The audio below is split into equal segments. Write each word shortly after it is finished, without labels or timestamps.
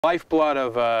Lifeblood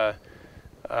of a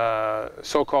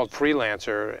so-called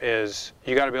freelancer is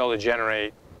you got to be able to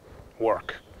generate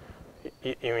work.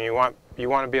 You want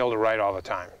to be able to write all the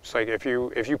time. It's like if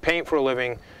you paint for a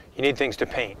living, you need things to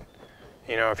paint.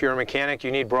 You know, if you're a mechanic,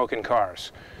 you need broken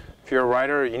cars. If you're a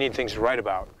writer, you need things to write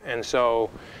about. And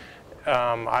so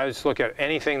I just look at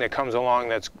anything that comes along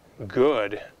that's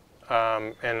good,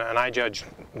 and I judge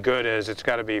good as it's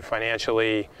got to be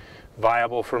financially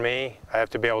viable for me. I have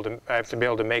to be able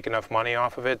to make enough money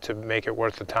off of it to make it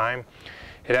worth the time.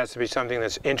 It has to be something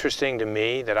that's interesting to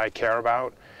me, that I care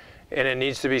about, and it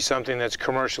needs to be something that's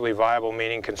commercially viable,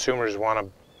 meaning consumers want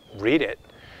to read it.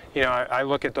 You know, I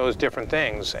look at those different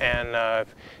things, and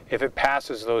if it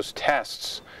passes those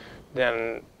tests,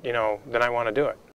 then I want to do it.